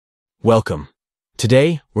Welcome.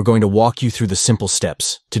 Today, we're going to walk you through the simple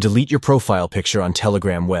steps to delete your profile picture on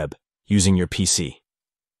Telegram web using your PC.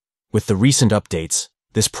 With the recent updates,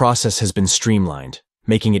 this process has been streamlined,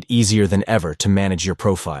 making it easier than ever to manage your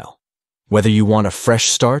profile. Whether you want a fresh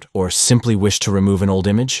start or simply wish to remove an old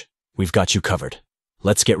image, we've got you covered.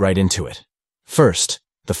 Let's get right into it. First,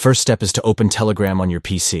 the first step is to open Telegram on your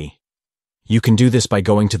PC. You can do this by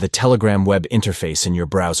going to the Telegram web interface in your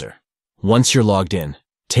browser. Once you're logged in,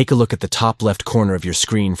 take a look at the top left corner of your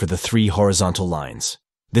screen for the three horizontal lines.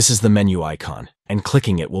 This is the menu icon, and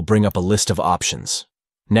clicking it will bring up a list of options.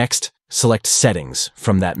 Next, select Settings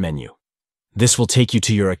from that menu. This will take you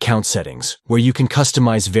to your account settings, where you can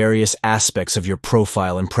customize various aspects of your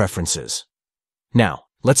profile and preferences. Now,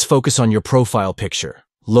 let's focus on your profile picture.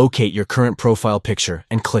 Locate your current profile picture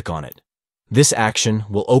and click on it. This action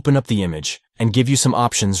will open up the image and give you some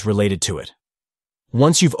options related to it.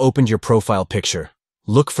 Once you've opened your profile picture,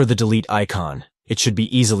 look for the delete icon. It should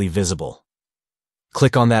be easily visible.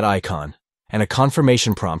 Click on that icon, and a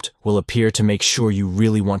confirmation prompt will appear to make sure you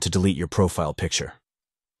really want to delete your profile picture.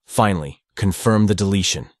 Finally, confirm the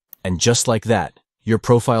deletion, and just like that, your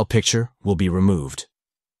profile picture will be removed.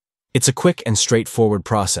 It's a quick and straightforward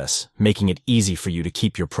process, making it easy for you to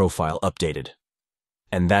keep your profile updated.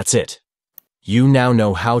 And that's it. You now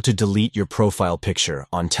know how to delete your profile picture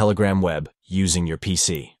on Telegram web using your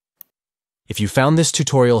PC. If you found this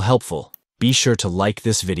tutorial helpful, be sure to like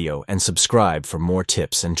this video and subscribe for more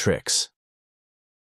tips and tricks.